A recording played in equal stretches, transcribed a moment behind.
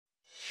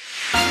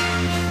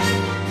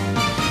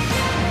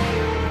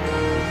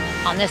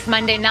On this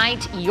Monday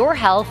night, your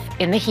health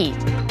in the heat.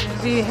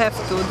 We have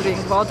to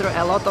drink water,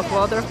 a lot of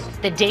water.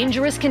 The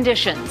dangerous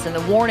conditions and the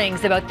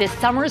warnings about this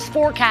summer's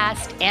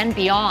forecast and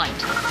beyond.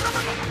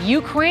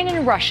 Ukraine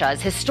and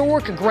Russia's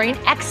historic grain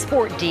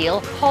export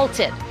deal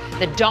halted.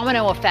 The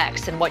domino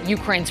effects and what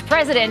Ukraine's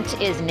president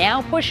is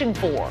now pushing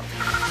for.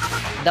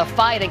 The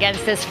fight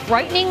against this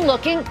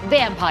frightening-looking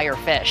vampire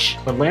fish.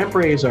 The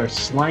lampreys are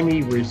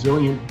slimy,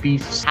 resilient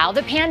beasts. How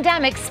the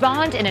pandemic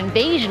spawned an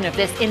invasion of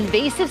this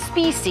invasive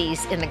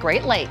species in the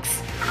Great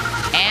Lakes.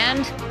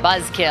 And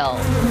buzzkill.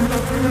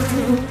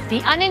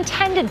 The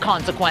unintended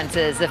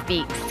consequences of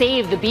the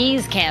Save the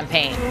Bees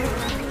campaign.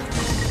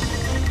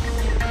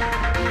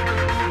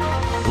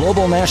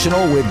 Global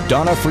National with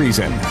Donna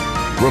Friesen.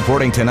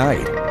 Reporting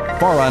tonight,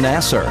 Farah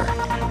Nasser.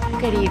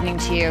 Good evening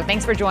to you.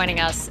 Thanks for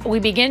joining us. We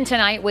begin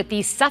tonight with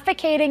the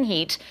suffocating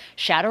heat,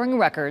 shattering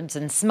records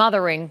and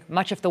smothering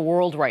much of the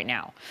world right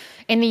now.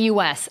 In the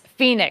U.S.,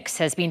 Phoenix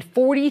has been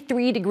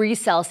 43 degrees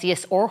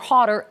Celsius or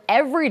hotter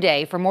every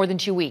day for more than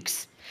 2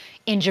 weeks.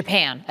 In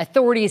Japan,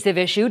 authorities have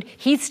issued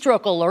heat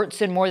stroke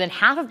alerts in more than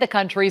half of the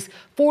country's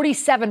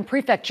 47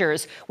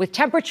 prefectures, with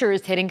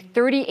temperatures hitting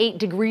 38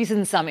 degrees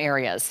in some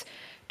areas.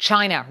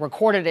 China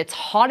recorded its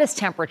hottest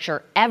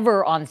temperature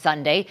ever on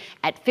Sunday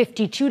at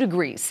 52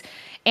 degrees.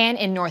 And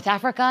in North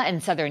Africa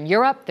and Southern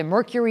Europe, the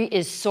mercury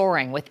is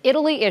soaring, with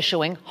Italy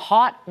issuing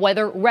hot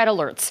weather red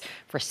alerts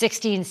for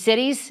 16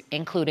 cities,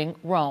 including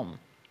Rome.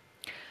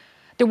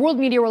 The World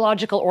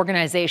Meteorological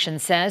Organization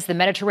says the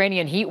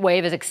Mediterranean heat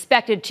wave is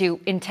expected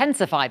to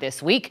intensify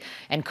this week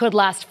and could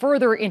last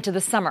further into the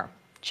summer.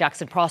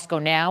 Jackson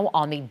Proskow now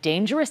on the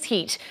dangerous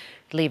heat,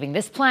 leaving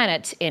this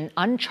planet in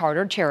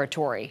uncharted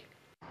territory.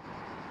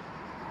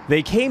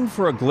 They came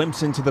for a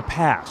glimpse into the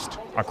past.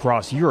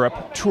 Across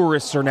Europe,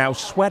 tourists are now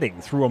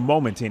sweating through a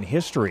moment in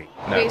history.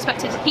 We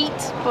expected heat,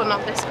 but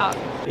not this hot.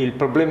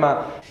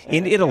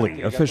 In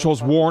Italy,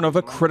 officials warn of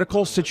a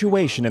critical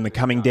situation in the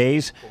coming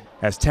days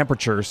as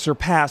temperatures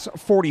surpass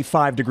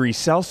 45 degrees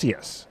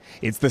Celsius.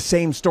 It's the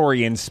same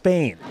story in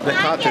Spain. The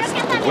hottest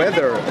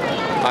weather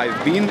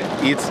I've been,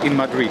 it's in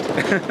Madrid.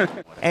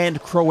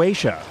 And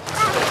Croatia,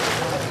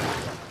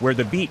 where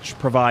the beach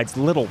provides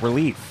little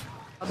relief.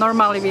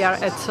 Normally we are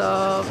in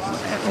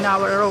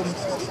our room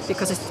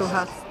because it's too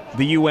hot.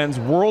 The UN's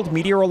World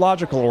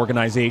Meteorological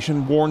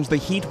Organization warns the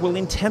heat will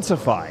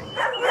intensify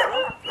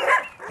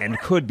and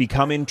could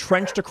become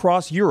entrenched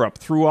across Europe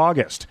through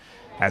August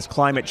as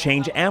climate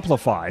change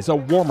amplifies a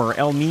warmer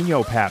El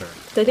Niño pattern.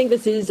 I think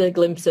this is a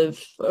glimpse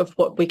of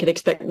what we can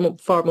expect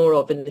far more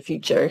of in the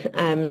future,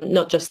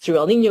 not just through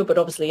El Niño, but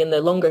obviously in the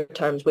longer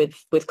terms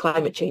with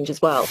climate change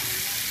as well.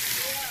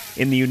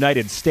 In the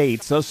United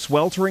States, a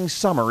sweltering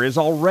summer is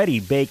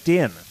already baked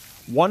in.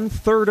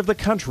 1/3 of the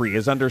country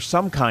is under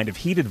some kind of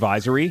heat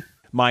advisory.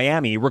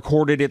 Miami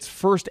recorded its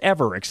first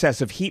ever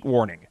excessive heat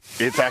warning.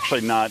 It's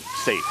actually not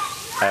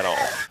safe at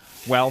all.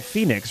 While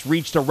Phoenix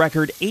reached a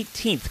record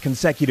 18th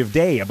consecutive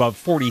day above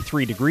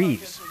 43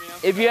 degrees.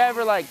 If you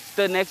ever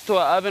stood next to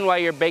an oven while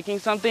you're baking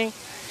something,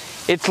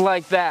 it's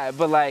like that,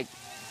 but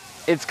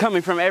it's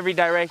coming from every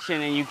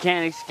direction and you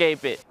can't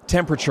escape it.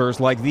 Temperatures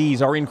like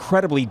these are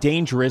incredibly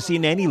dangerous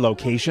in any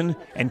location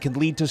and can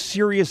lead to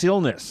serious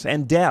illness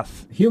and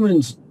death.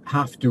 Humans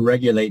have to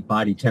regulate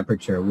body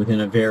temperature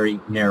within a very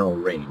narrow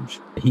range.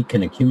 Heat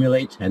can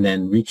accumulate and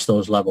then reach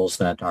those levels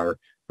that are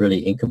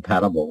really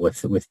incompatible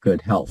with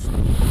good health.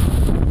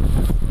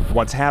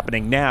 What's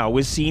happening now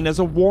is seen as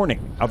a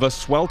warning of a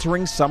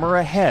sweltering summer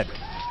ahead,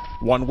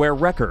 one where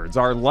records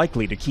are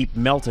likely to keep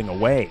melting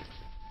away.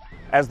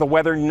 As the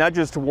weather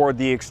nudges toward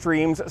the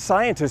extremes,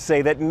 scientists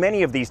say that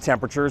many of these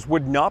temperatures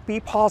would not be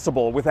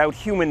possible without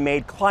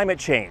human-made climate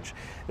change.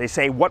 They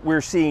say what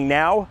we're seeing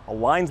now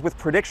aligns with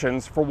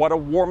predictions for what a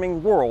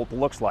warming world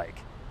looks like.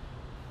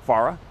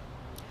 Farah?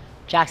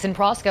 Jackson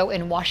Proskow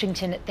in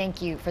Washington.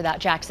 Thank you for that,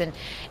 Jackson.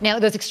 Now,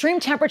 those extreme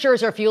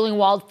temperatures are fueling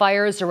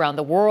wildfires around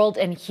the world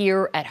and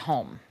here at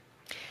home.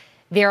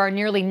 There are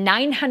nearly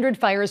 900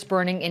 fires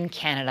burning in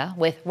Canada,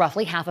 with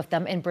roughly half of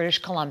them in British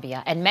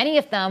Columbia, and many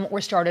of them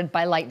were started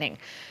by lightning.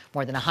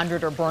 More than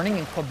 100 are burning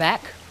in Quebec.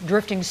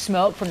 Drifting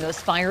smoke from those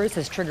fires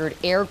has triggered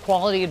air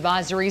quality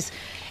advisories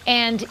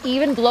and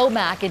even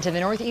blowback into the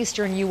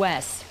northeastern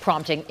U.S.,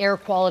 prompting air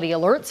quality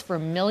alerts for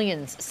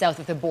millions south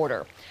of the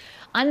border.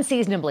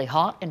 Unseasonably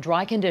hot and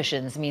dry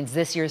conditions means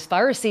this year's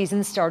fire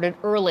season started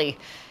early,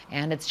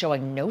 and it's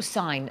showing no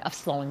sign of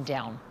slowing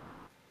down.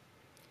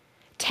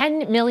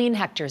 10 million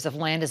hectares of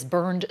land is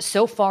burned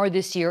so far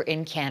this year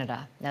in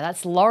Canada. Now,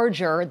 that's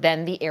larger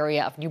than the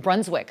area of New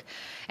Brunswick.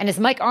 And as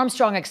Mike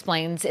Armstrong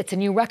explains, it's a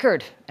new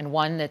record and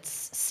one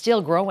that's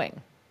still growing.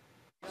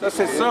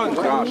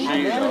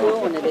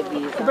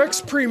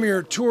 Quebec's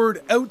premier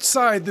toured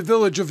outside the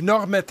village of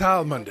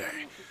Nord-Métal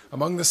Monday.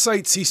 Among the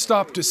sights he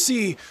stopped to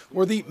see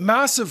were the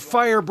massive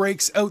fire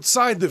breaks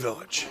outside the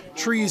village,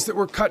 trees that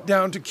were cut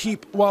down to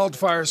keep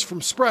wildfires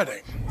from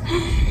spreading.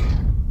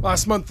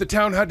 Last month, the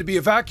town had to be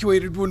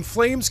evacuated when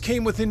flames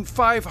came within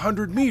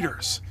 500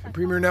 meters. The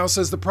premier now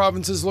says the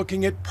province is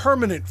looking at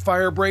permanent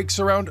fire breaks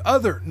around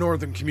other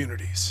northern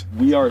communities.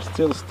 We are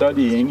still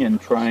studying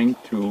and trying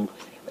to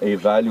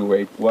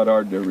evaluate what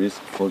are the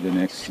risks for the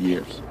next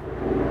years.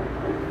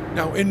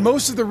 Now, in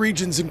most of the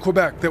regions in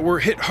Quebec that were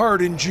hit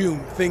hard in June,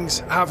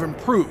 things have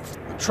improved.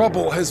 The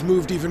trouble has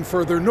moved even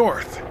further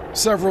north.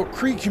 Several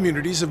Cree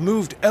communities have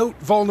moved out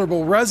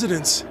vulnerable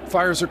residents.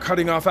 Fires are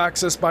cutting off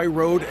access by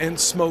road, and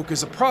smoke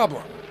is a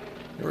problem.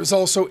 There is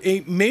also a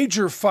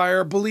major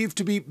fire believed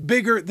to be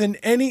bigger than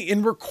any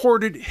in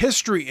recorded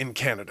history in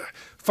Canada.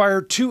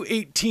 Fire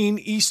 218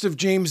 east of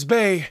James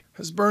Bay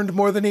has burned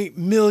more than 8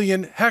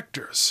 million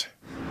hectares.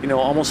 You know,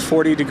 almost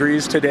 40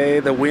 degrees today,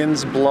 the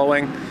wind's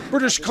blowing.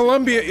 British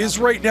Columbia is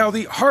right now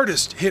the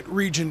hardest hit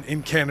region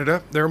in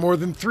Canada. There are more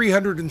than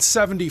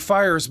 370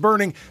 fires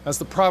burning as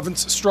the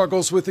province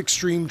struggles with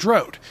extreme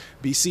drought.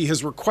 BC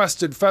has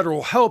requested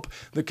federal help.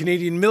 The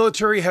Canadian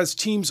military has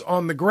teams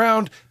on the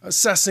ground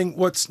assessing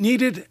what's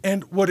needed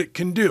and what it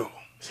can do.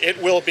 It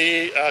will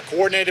be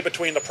coordinated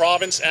between the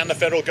province and the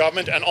federal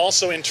government, and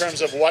also in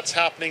terms of what's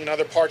happening in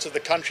other parts of the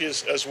country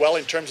as well,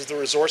 in terms of the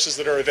resources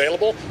that are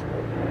available.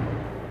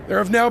 There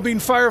have now been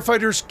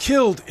firefighters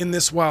killed in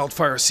this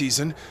wildfire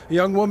season. A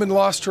young woman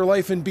lost her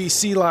life in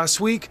BC last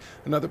week.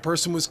 Another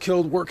person was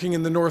killed working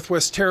in the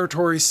Northwest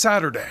Territories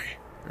Saturday.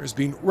 There's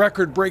been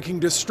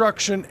record-breaking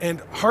destruction and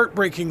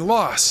heartbreaking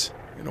loss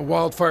in a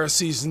wildfire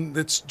season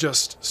that's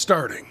just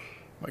starting.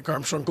 Mike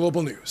Armstrong,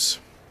 Global News.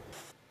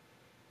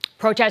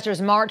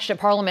 Protesters marched at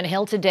Parliament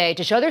Hill today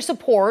to show their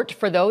support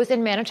for those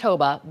in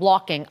Manitoba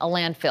blocking a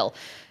landfill,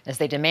 as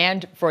they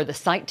demand for the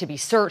site to be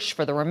searched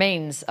for the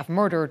remains of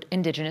murdered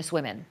Indigenous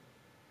women.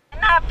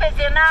 Enough is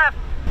enough.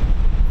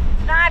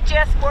 It's not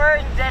just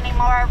words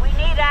anymore. We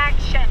need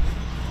action.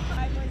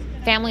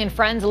 Family and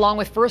friends, along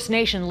with First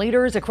Nation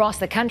leaders across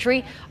the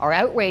country, are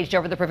outraged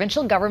over the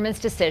provincial government's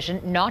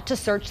decision not to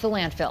search the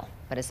landfill.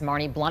 But as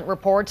Marney Blunt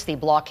reports, the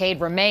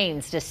blockade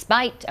remains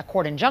despite a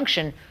court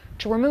injunction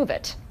to remove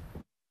it.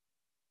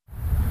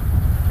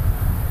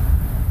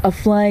 A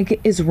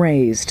flag is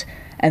raised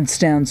and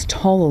stands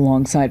tall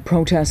alongside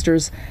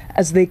protesters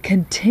as they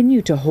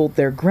continue to hold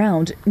their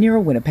ground near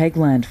a Winnipeg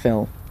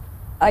landfill.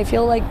 I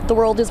feel like the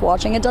world is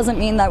watching. It doesn't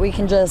mean that we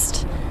can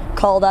just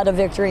call that a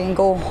victory and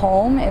go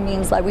home. It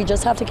means that we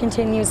just have to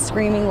continue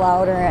screaming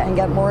louder and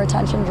get more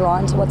attention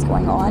drawn to what's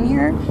going on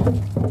here.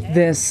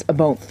 This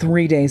about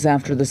 3 days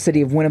after the city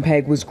of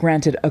Winnipeg was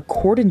granted a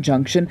court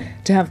injunction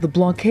to have the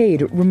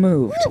blockade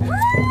removed.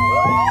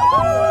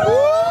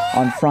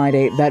 On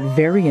Friday, that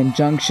very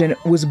injunction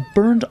was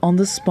burned on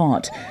the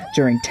spot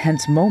during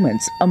tense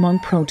moments among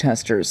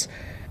protesters.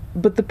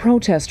 But the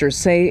protesters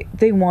say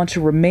they want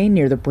to remain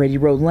near the Brady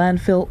Road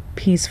landfill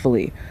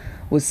peacefully,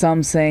 with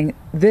some saying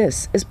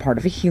this is part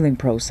of a healing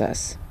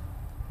process.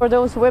 For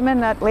those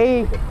women that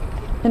lay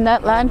in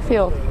that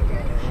landfill,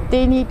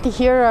 they need to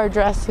hear our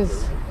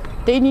dresses.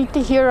 They need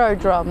to hear our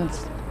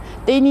drums.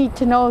 They need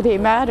to know they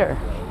matter.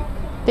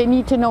 They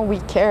need to know we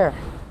care.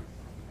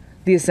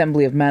 The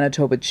Assembly of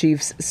Manitoba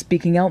chiefs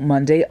speaking out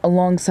Monday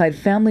alongside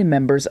family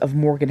members of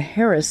Morgan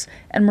Harris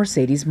and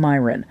Mercedes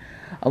Myron,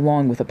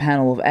 along with a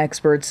panel of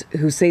experts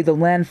who say the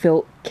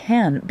landfill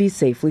can be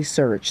safely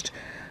searched,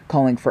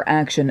 calling for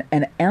action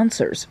and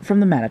answers from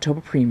the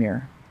Manitoba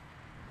Premier.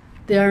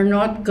 They are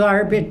not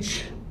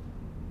garbage.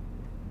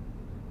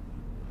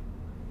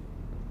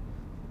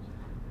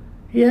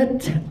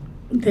 Yet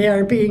they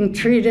are being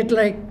treated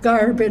like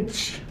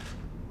garbage,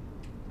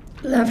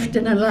 left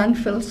in a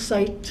landfill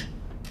site.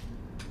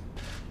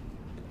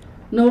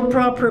 No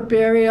proper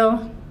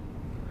burial,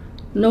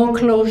 no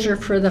closure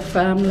for the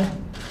family.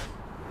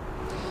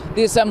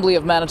 The Assembly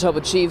of Manitoba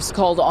chiefs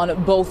called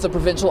on both the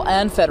provincial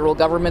and federal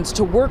governments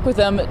to work with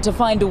them to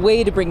find a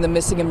way to bring the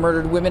missing and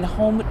murdered women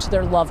home to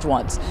their loved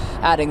ones,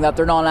 adding that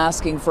they're not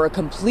asking for a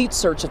complete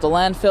search of the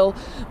landfill,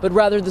 but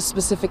rather the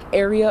specific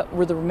area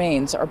where the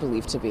remains are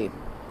believed to be.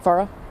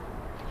 Farah?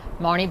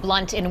 Marney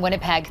Blunt in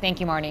Winnipeg.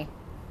 Thank you, Marney.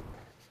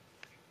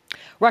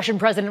 Russian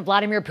President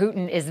Vladimir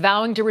Putin is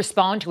vowing to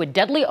respond to a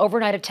deadly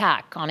overnight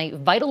attack on a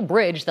vital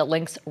bridge that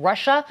links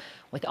Russia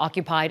with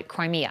occupied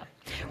Crimea.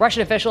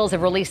 Russian officials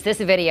have released this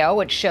video,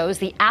 which shows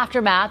the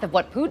aftermath of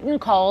what Putin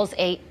calls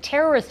a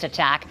terrorist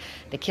attack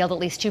that killed at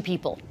least 2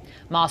 people.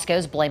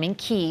 Moscow's blaming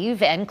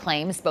Kyiv and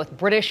claims both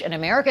British and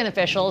American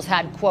officials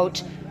had,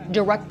 quote,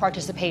 direct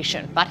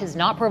participation, but has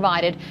not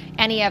provided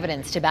any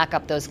evidence to back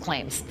up those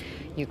claims.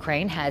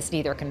 Ukraine has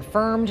neither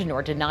confirmed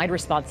nor denied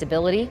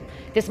responsibility.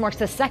 This marks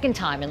the second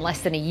time in less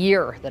than a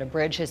year that a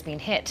bridge has been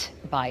hit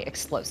by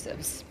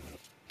explosives.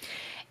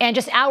 And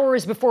just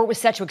hours before it was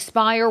set to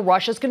expire,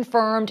 Russia's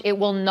confirmed it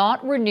will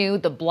not renew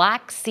the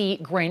Black Sea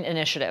Grain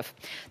Initiative.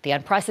 The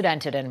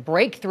unprecedented and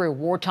breakthrough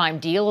wartime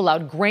deal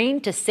allowed grain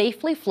to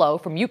safely flow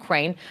from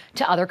Ukraine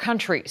to other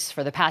countries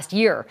for the past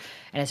year.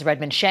 And as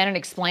Redmond Shannon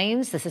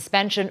explains, the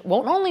suspension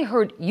won't only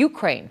hurt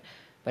Ukraine,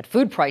 but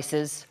food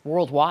prices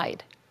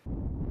worldwide.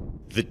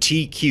 The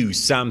TQ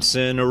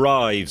Samson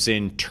arrives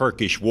in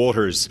Turkish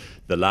waters,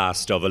 the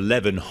last of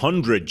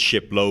 1,100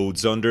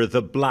 shiploads under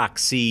the Black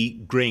Sea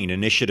Grain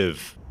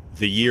Initiative.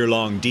 The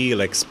year-long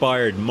deal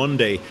expired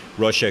Monday,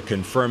 Russia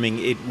confirming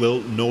it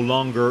will no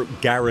longer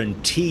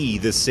guarantee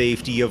the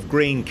safety of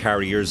grain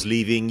carriers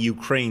leaving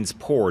Ukraine's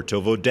port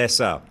of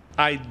Odessa.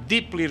 I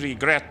deeply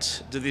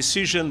regret the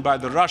decision by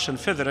the Russian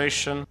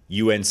Federation.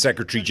 UN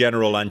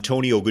Secretary-General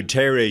Antonio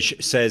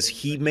Guterres says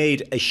he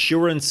made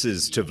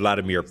assurances to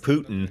Vladimir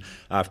Putin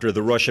after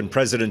the Russian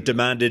president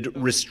demanded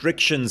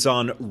restrictions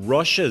on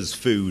Russia's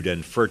food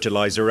and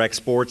fertilizer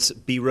exports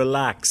be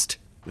relaxed.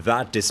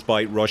 That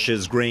despite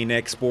Russia's grain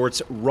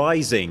exports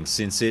rising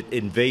since it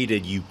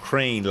invaded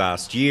Ukraine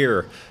last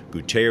year.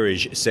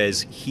 Guterres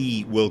says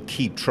he will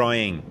keep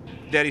trying.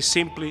 There is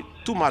simply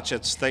too much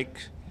at stake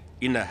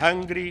in a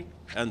hungry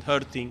and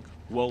hurting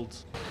world.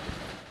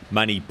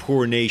 Many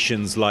poor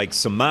nations like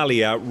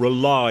Somalia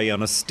rely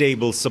on a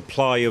stable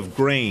supply of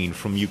grain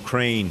from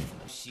Ukraine.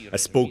 A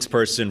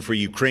spokesperson for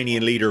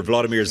Ukrainian leader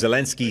Volodymyr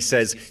Zelenskyy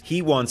says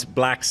he wants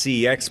Black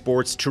Sea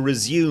exports to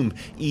resume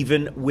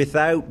even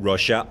without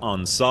Russia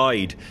on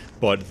side.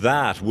 But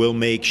that will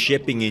make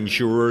shipping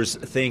insurers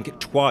think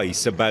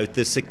twice about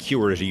the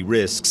security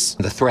risks.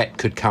 The threat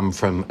could come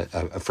from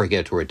a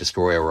frigate or a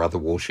destroyer or other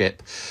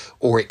warship,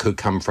 or it could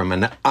come from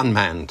an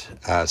unmanned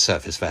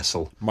surface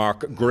vessel.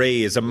 Mark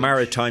Gray is a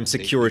maritime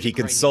security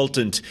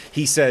consultant.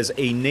 He says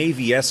a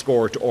Navy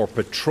escort or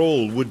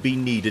patrol would be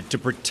needed to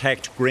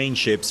protect grain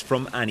ships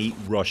from any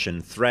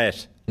Russian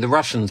threat. The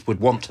Russians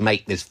would want to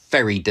make this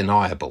very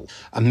deniable.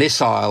 A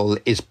missile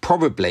is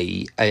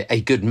probably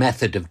a good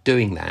method of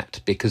doing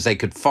that because they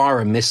could fire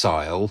a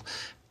missile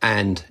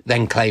and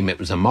then claim it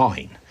was a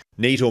mine.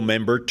 NATO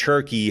member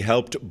Turkey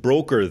helped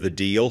broker the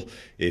deal.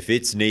 If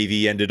its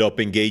navy ended up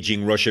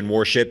engaging Russian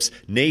warships,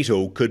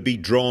 NATO could be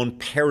drawn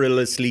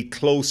perilously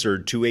closer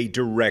to a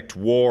direct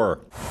war.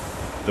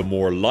 The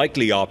more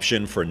likely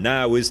option for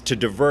now is to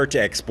divert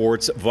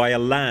exports via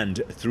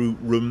land through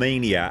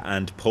Romania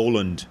and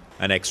Poland.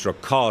 An extra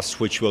cost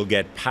which will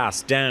get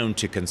passed down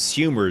to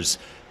consumers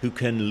who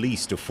can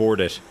least afford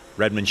it.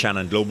 Redmond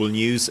Shannon, Global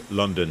News,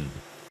 London.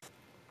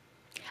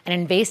 An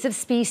invasive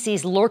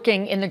species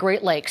lurking in the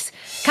Great Lakes.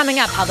 Coming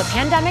up, how the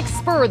pandemic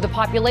spurred the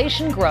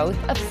population growth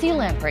of sea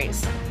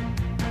lampreys.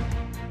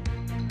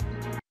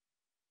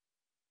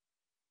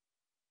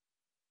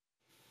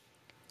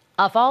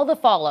 Of all the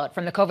fallout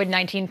from the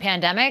COVID-19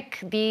 pandemic,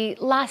 the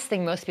last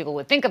thing most people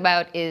would think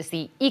about is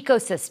the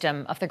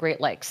ecosystem of the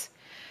Great Lakes.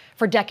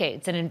 For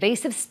decades, an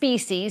invasive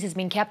species has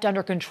been kept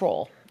under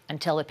control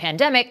until the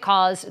pandemic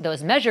caused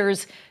those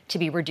measures to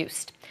be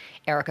reduced.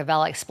 Erica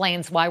Vela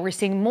explains why we're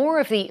seeing more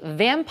of the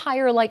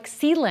vampire-like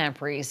sea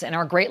lampreys in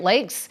our Great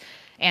Lakes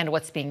and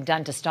what's being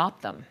done to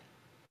stop them.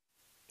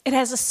 It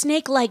has a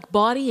snake-like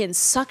body and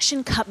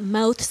suction-cup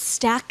mouth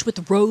stacked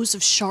with rows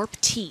of sharp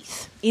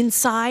teeth.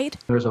 Inside,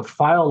 there's a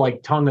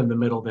file-like tongue in the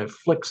middle that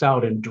flicks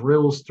out and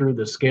drills through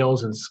the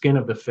scales and skin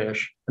of the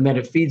fish, and then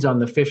it feeds on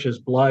the fish's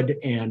blood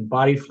and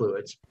body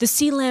fluids. The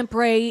sea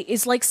lamprey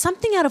is like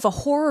something out of a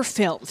horror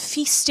film,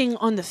 feasting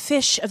on the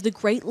fish of the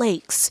Great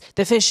Lakes.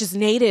 The fish is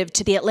native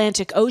to the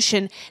Atlantic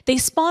Ocean. They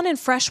spawn in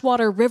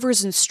freshwater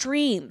rivers and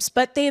streams,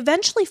 but they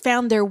eventually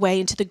found their way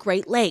into the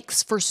Great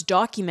Lakes, first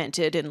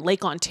documented in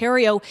Lake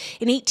Ontario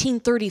in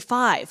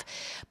 1835.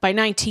 By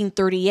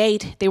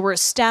 1938, they were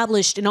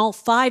established in all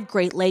 5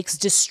 Great Lakes,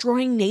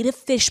 destroying native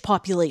fish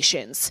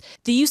populations.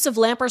 The use of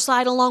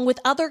lampricide, along with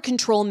other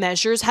control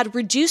measures, had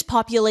reduced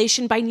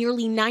population by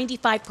nearly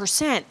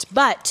 95%,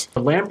 but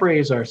the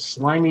lampreys are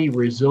slimy,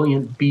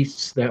 resilient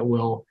beasts that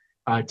will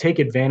take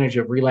advantage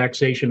of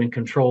relaxation and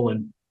control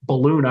and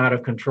balloon out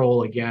of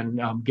control again,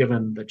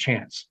 given the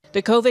chance.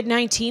 The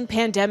COVID-19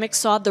 pandemic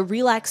saw the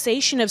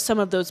relaxation of some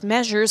of those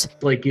measures.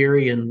 Lake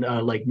Erie and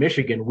Lake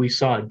Michigan, we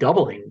saw a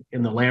doubling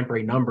in the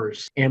lamprey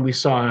numbers, and we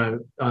saw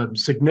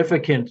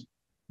significant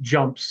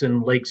jumps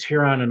in Lakes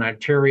Huron and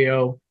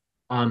Ontario,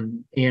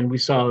 and we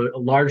saw a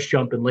large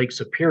jump in Lake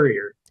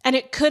Superior. And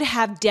it could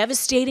have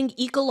devastating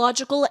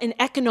ecological and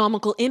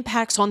economical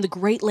impacts on the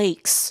Great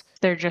Lakes.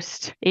 They're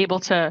just able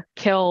to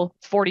kill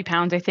 40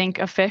 pounds, I think,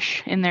 of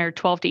fish in their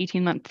 12 to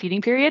 18-month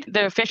feeding period.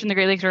 The fish in the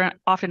Great Lakes are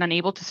often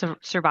unable to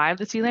survive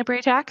the sea lamprey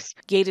attacks.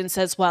 Gaydon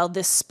says while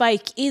this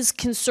spike is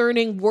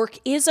concerning, work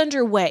is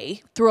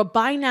underway through a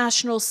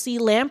binational sea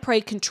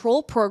lamprey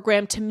control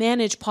program to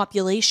manage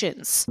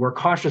populations. We're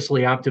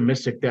cautiously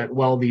optimistic that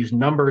while these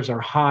numbers are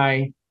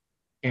high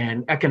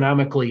and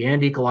economically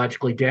and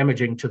ecologically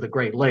damaging to the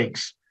Great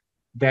Lakes,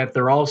 that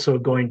they're also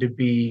going to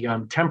be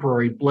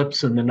temporary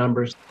blips in the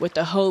numbers. With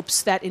the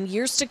hopes that in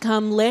years to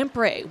come,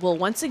 lamprey will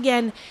once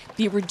again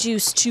be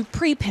reduced to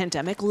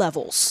pre-pandemic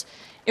levels.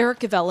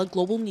 Erica Vela,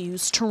 Global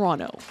News,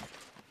 Toronto.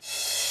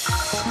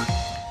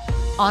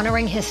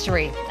 Honoring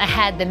history.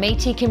 Ahead, the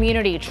Métis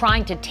community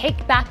trying to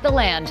take back the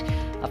land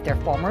of their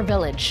former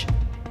village.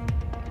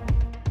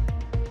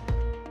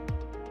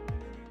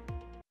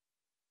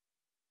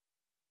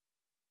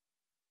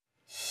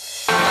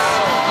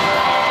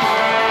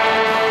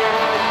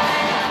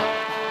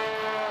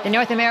 The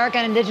North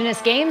American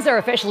Indigenous Games are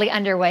officially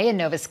underway in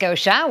Nova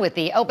Scotia, with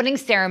the opening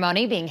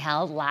ceremony being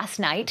held last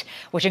night,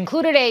 which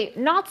included a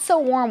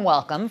not-so-warm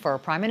welcome for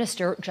Prime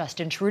Minister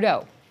Justin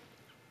Trudeau.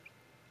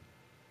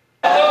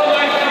 Hello,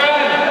 my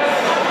friends.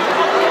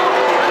 We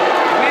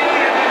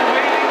have been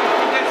waiting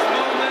for this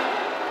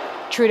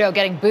moment. Trudeau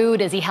getting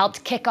booed as he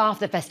helped kick off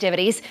the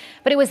festivities,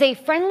 but it was a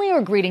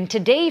friendlier greeting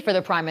today for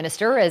the Prime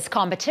Minister as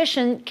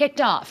competition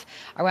kicked off.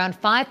 Around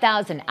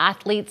 5,000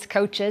 athletes,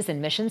 coaches,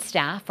 and mission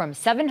staff from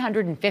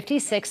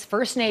 756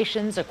 First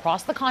Nations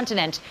across the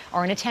continent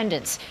are in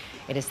attendance.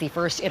 It is the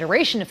first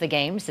iteration of the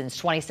Games since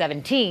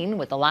 2017,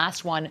 with the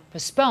last one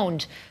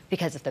postponed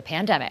because of the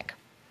pandemic.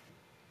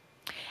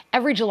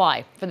 Every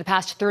July, for the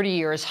past 30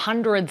 years,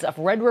 hundreds of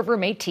Red River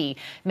Métis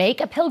make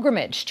a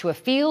pilgrimage to a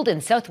field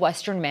in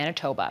southwestern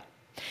Manitoba.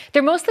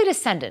 They're mostly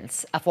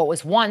descendants of what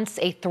was once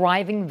a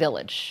thriving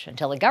village,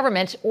 until the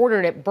government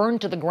ordered it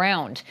burned to the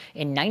ground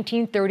in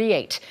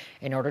 1938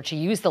 in order to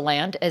use the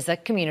land as a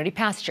community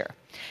pasture.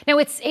 Now,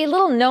 it's a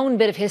little-known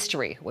bit of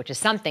history, which is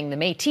something the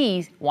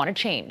Métis want to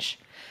change.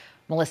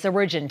 Melissa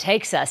Ridgen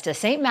takes us to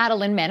St.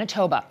 Madeleine,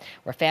 Manitoba,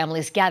 where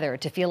families gather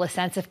to feel a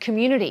sense of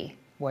community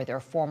where their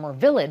former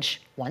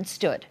village once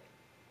stood.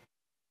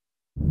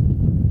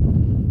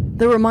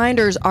 The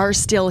reminders are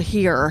still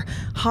here,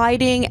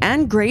 hiding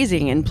and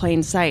grazing in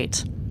plain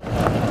sight.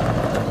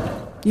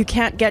 You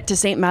can't get to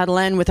St.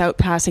 Madeleine without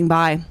passing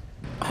by.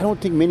 I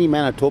don't think many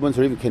Manitobans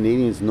or even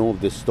Canadians know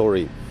of this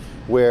story,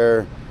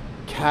 where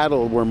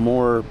cattle were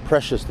more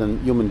precious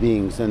than human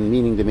beings, and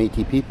meaning the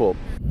Métis people.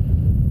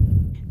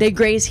 They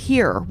graze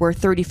here, where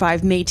 35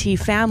 Métis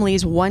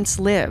families once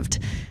lived.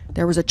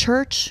 There was a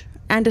church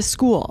and a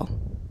school,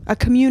 a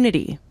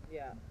community.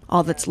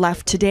 All that's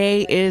left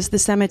today is the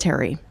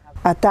cemetery.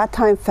 At that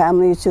time,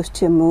 families used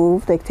to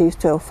move, they used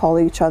to follow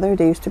each other.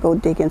 They used to go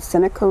dig in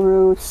Seneca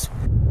roots.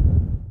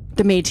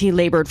 The Métis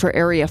labored for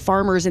area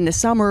farmers in the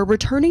summer,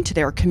 returning to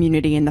their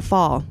community in the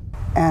fall.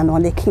 And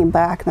when they came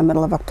back in the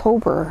middle of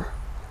October,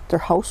 their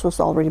house was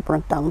already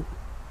burnt down,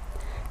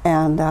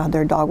 and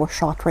their dog was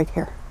shot right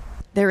here.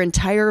 Their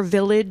entire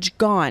village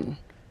gone.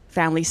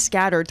 Families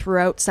scattered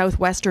throughout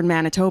southwestern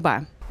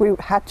Manitoba. We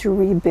had to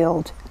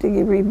rebuild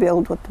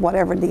with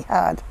whatever they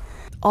had.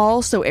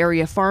 Also,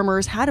 area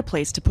farmers had a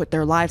place to put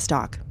their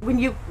livestock. When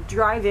you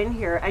drive in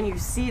here and you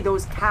see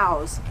those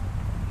cows,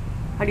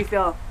 how do you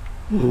feel?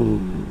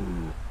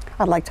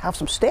 I'd like to have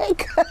some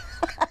steak.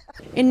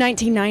 In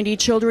 1990,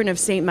 children of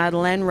St.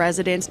 Madeleine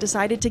residents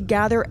decided to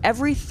gather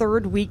every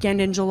third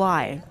weekend in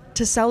July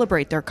to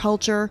celebrate their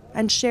culture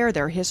and share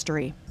their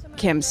history.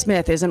 Kim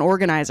Smith is an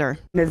organizer.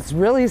 It's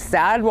really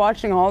sad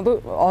watching all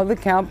the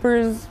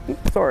campers.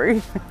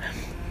 Sorry.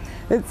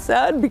 It's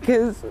sad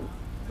because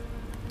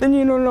then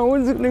you know no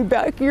one's going to be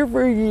back here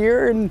for a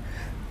year and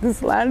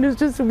this land is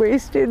just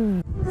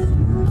wasted.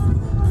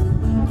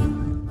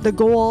 The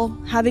goal,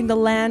 having the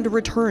land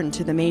returned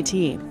to the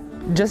Métis.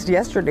 Just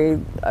yesterday,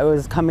 I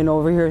was coming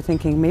over here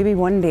thinking maybe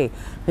one day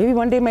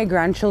my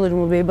grandchildren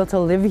will be able to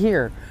live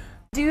here.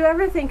 Do you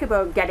ever think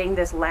about getting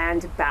this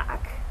land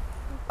back?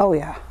 Oh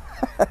yeah,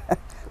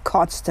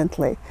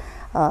 constantly.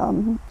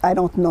 I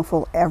don't know if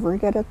we'll ever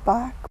get it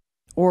back.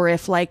 Or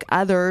if, like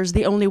others,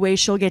 the only way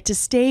she'll get to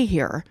stay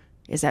here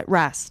is at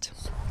rest.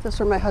 That's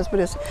where my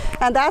husband is.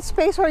 And that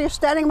space where you're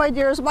standing, my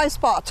dear, is my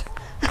spot.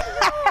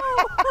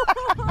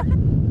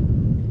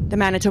 The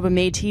Manitoba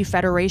Métis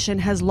Federation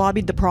has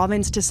lobbied the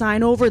province to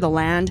sign over the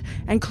land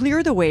and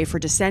clear the way for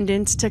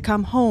descendants to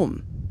come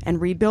home and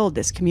rebuild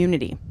this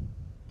community.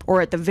 Or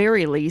at the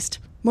very least,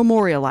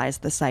 memorialize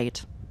the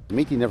site.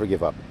 Métis never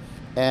give up.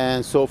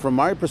 And so from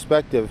my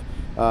perspective,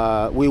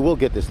 we will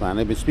get this land.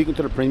 I've been speaking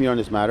to the Premier on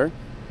this matter.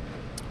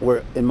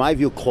 We're, in my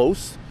view,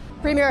 close.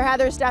 Premier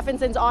Heather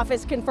Stephenson's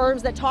office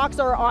confirms that talks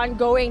are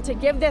ongoing to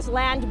give this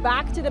land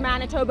back to the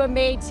Manitoba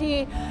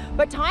Métis.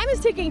 But time is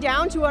ticking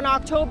down to an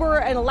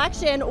October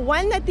election,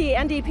 one that the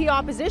NDP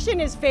opposition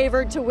is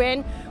favored to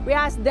win. We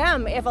asked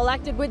them, if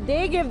elected, would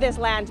they give this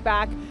land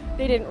back?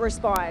 They didn't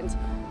respond.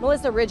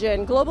 Melissa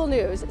Ridgen, Global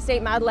News,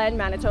 St. Madeleine,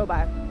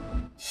 Manitoba.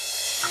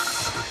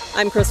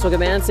 I'm Crystal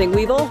Gamansing.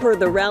 We've all heard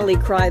the rally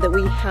cry that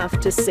we have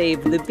to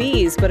save the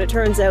bees, but it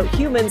turns out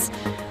humans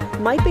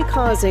might be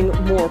causing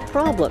more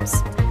problems.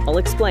 I'll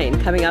explain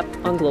coming up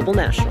on Global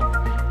National.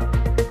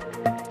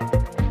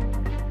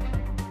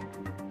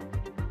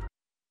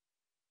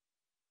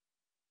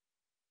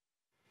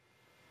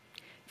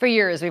 For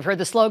years, we've heard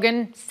the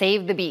slogan,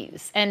 "Save the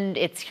bees," and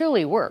it's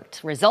clearly worked,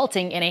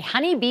 resulting in a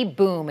honeybee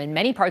boom in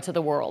many parts of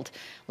the world,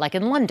 like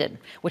in London,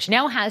 which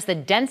now has the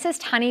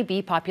densest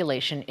honeybee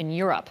population in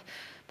Europe.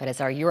 But as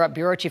our Europe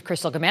Bureau Chief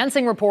Crystal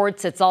Gamansing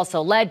reports, it's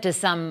also led to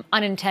some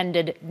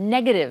unintended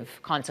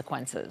negative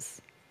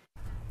consequences.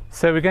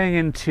 So we're going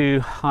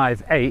into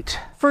Hive 8.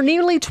 For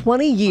nearly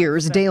 20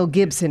 years, Dale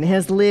Gibson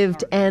has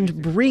lived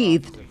and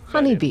breathed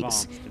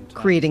honeybees,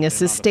 creating a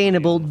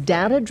sustainable,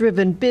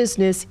 data-driven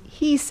business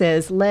he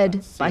says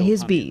led by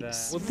his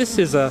bees. Well, this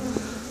is a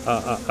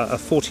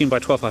 14 by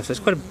 12 hive, so it's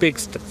quite a big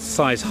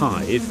size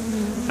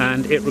hive,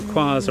 and it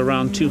requires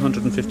around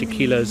 250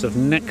 kilos of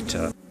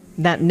nectar.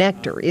 That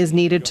nectar is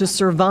needed to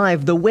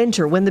survive the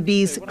winter when the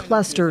bees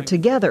cluster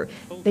together.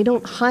 They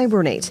don't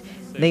hibernate.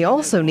 They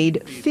also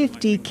need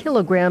 50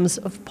 kilograms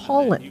of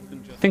pollen.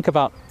 Think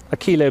about a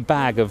kilo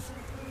bag of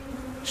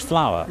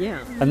flour,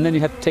 and then you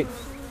had to take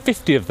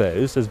 50 of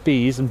those as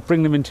bees and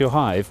bring them into your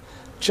hive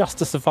just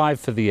to survive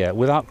for the year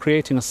without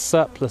creating a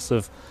surplus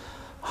of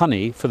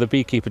honey for the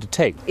beekeeper to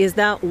take. Is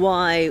that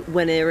why,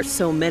 when there are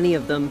so many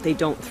of them, they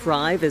don't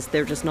thrive? Is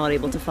they're just not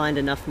able to find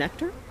enough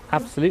nectar?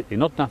 Absolutely,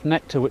 not enough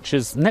nectar,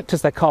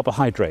 nectar's their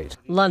carbohydrate.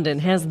 London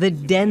has the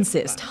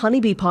densest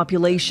honeybee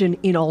population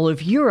in all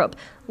of Europe,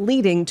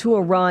 leading to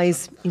a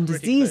rise in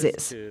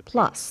diseases.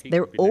 Plus,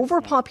 their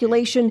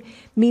overpopulation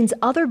means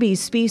other bee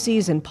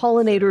species and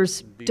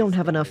pollinators don't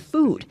have enough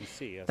food.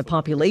 The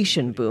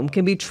population boom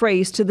can be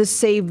traced to the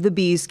Save the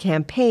Bees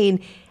campaign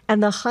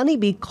and the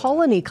honeybee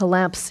colony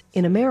collapse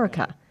in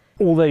America.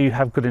 Although you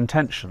have good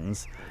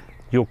intentions,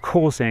 you're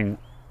causing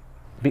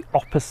the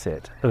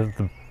opposite of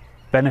the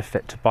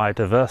benefit to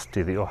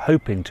biodiversity that you're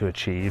hoping to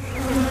achieve.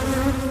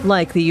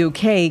 Like the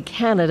UK,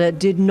 Canada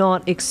did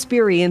not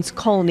experience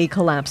colony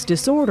collapse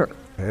disorder.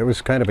 It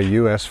was kind of a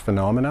U.S.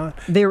 phenomenon.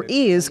 There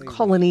is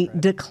colony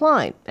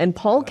decline, and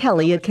Paul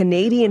Kelly, a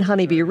Canadian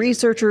honeybee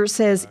researcher,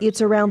 says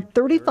it's around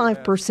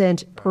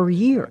 35% per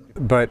year.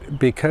 But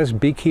because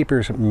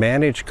beekeepers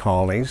manage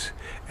colonies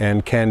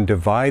and can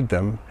divide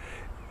them,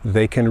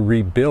 they can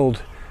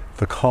rebuild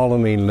the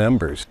colony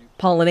numbers.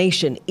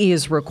 Pollination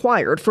is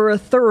required for a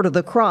third of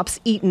the crops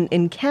eaten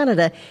in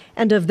Canada,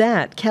 and of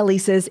that, Kelly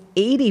says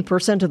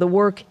 80% of the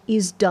work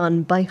is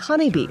done by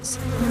honeybees.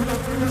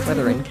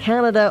 Whether in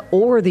Canada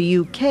or the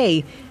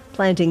UK,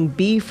 planting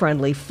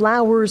bee-friendly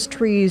flowers,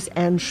 trees,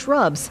 and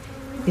shrubs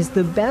is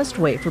the best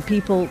way for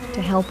people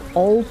to help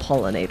all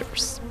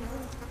pollinators.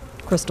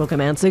 Crystal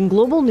Gamansing,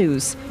 Global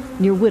News,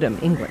 near Whittam,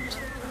 England.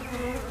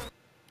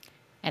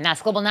 And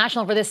that's Global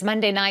National for this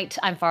Monday night.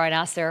 I'm Farah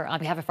Nasser. On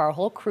behalf of our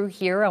whole crew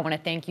here, I want to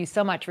thank you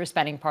so much for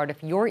spending part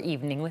of your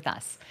evening with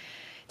us.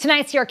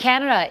 Tonight's Your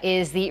Canada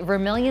is the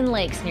Vermilion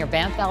Lakes near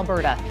Banff,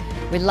 Alberta.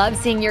 We love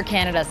seeing Your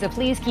Canada, so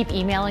please keep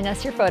emailing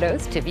us your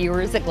photos to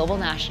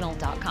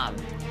viewers@globalnational.com.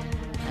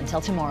 Until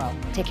tomorrow,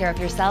 take care of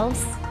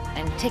yourselves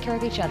and take care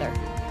of each other.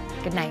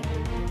 Good night.